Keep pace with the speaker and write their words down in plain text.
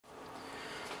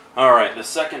Alright, the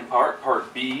second part,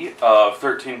 part B of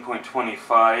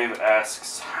 13.25,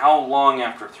 asks how long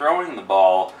after throwing the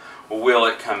ball will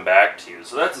it come back to you?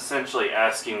 So that's essentially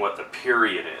asking what the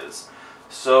period is.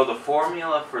 So the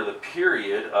formula for the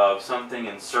period of something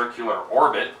in circular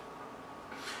orbit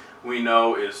we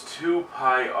know is 2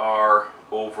 pi r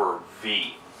over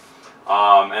v.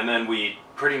 And then we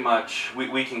pretty much,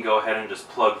 we can go ahead and just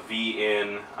plug v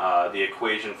in. The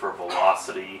equation for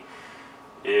velocity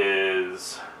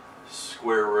is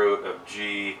square root of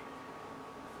g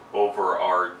over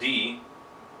rd.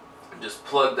 Just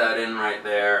plug that in right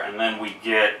there, and then we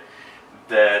get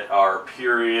that our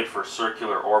period for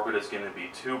circular orbit is going to be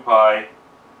 2 pi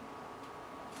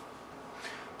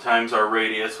times our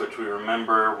radius, which we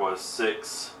remember was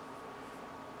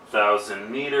 6,000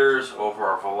 meters, over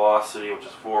our velocity, which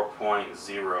is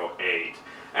 4.08.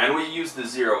 And we use the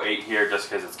 0.8 here just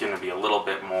because it's going to be a little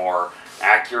bit more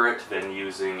accurate than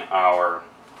using our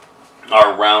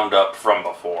roundup from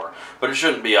before. But it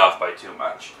shouldn't be off by too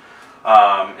much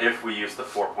if we use the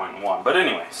 4.1. But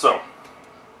anyway, so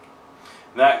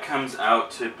that comes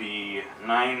out to be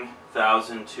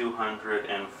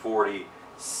 9,240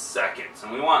 seconds.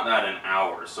 And we want that in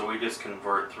hours. So we just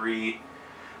convert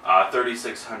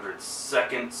 3,600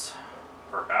 seconds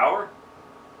per hour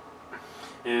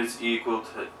is equal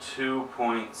to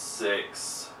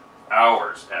 2.6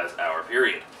 hours as our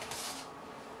period.